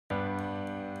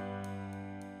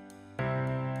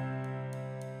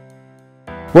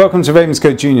Welcome to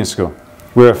Ravenscote Junior School.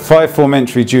 We're a 5-form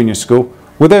entry junior school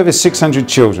with over 600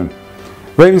 children.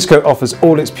 Ravenscote offers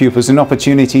all its pupils an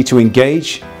opportunity to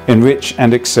engage, enrich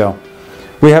and excel.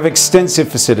 We have extensive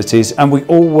facilities and we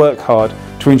all work hard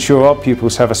to ensure our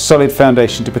pupils have a solid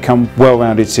foundation to become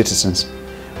well-rounded citizens.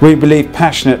 We believe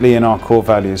passionately in our core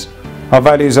values. Our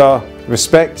values are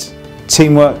respect,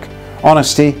 teamwork,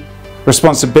 honesty,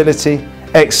 responsibility,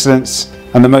 excellence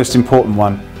and the most important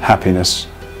one, happiness.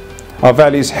 Our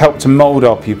values help to mould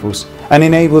our pupils and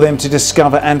enable them to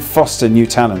discover and foster new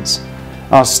talents.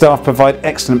 Our staff provide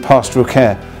excellent pastoral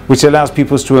care, which allows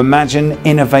pupils to imagine,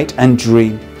 innovate and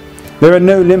dream. There are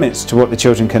no limits to what the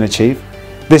children can achieve.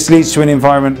 This leads to an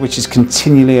environment which is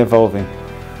continually evolving.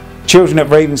 Children at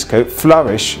Ravenscote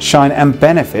flourish, shine and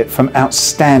benefit from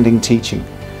outstanding teaching.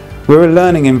 We're a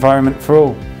learning environment for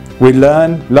all. We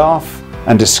learn, laugh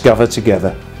and discover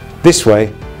together. This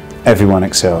way, everyone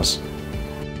excels.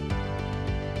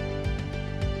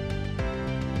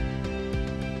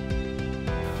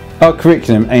 Our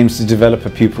curriculum aims to develop a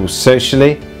pupil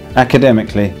socially,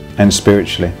 academically and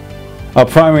spiritually. Our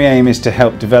primary aim is to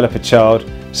help develop a child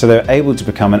so they're able to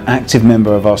become an active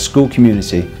member of our school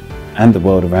community and the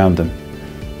world around them.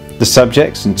 The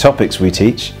subjects and topics we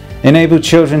teach enable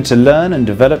children to learn and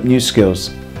develop new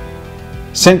skills.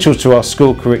 Central to our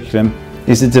school curriculum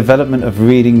is the development of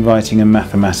reading, writing and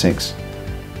mathematics.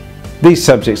 These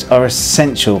subjects are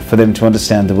essential for them to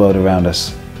understand the world around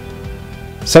us.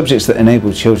 Subjects that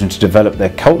enable children to develop their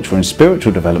cultural and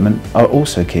spiritual development are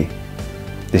also key.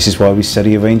 This is why we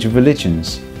study a range of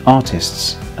religions,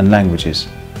 artists and languages.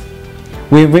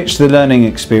 We enrich the learning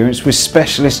experience with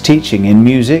specialist teaching in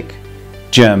music,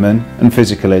 German and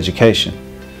physical education.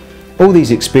 All these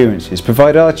experiences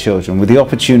provide our children with the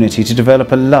opportunity to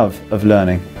develop a love of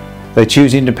learning. They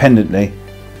choose independently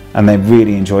and they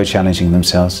really enjoy challenging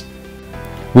themselves.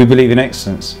 We believe in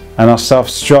excellence and our staff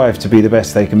strive to be the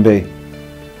best they can be.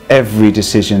 Every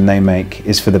decision they make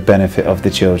is for the benefit of the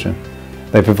children.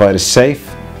 They provide a safe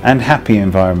and happy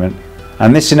environment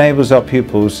and this enables our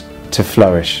pupils to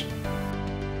flourish.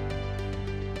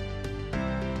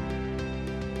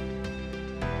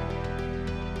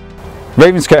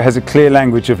 Ravenscote has a clear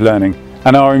language of learning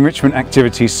and our enrichment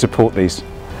activities support these.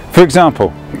 For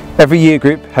example, every year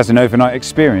group has an overnight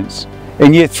experience.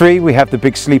 In Year 3 we have the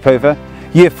big sleepover,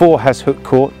 Year 4 has hook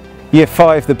court, Year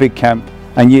 5 the big camp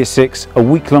and Year 6 a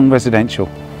week-long residential.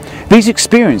 These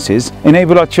experiences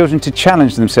enable our children to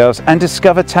challenge themselves and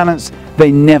discover talents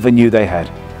they never knew they had.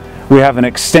 We have an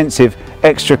extensive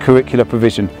extracurricular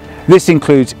provision. This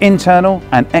includes internal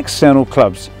and external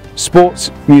clubs,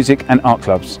 sports, music and art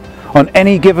clubs. On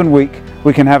any given week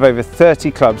we can have over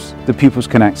 30 clubs the pupils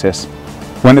can access.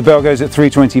 When the bell goes at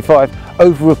 3:25,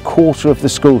 over a quarter of the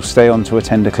school stay on to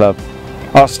attend a club.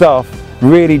 Our staff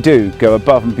really do go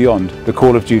above and beyond the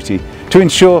call of duty to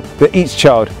ensure that each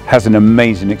child has an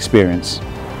amazing experience.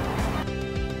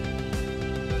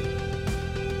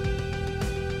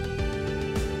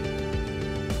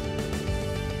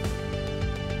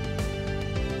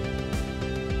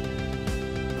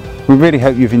 We really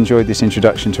hope you've enjoyed this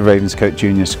introduction to Ravenscote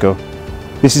Junior School.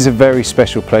 This is a very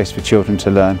special place for children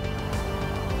to learn.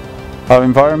 Our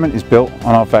environment is built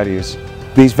on our values.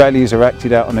 These values are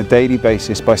acted out on a daily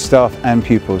basis by staff and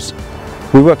pupils.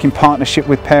 We work in partnership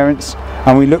with parents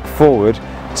and we look forward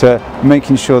to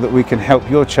making sure that we can help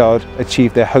your child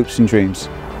achieve their hopes and dreams.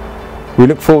 We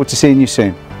look forward to seeing you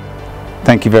soon.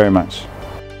 Thank you very much.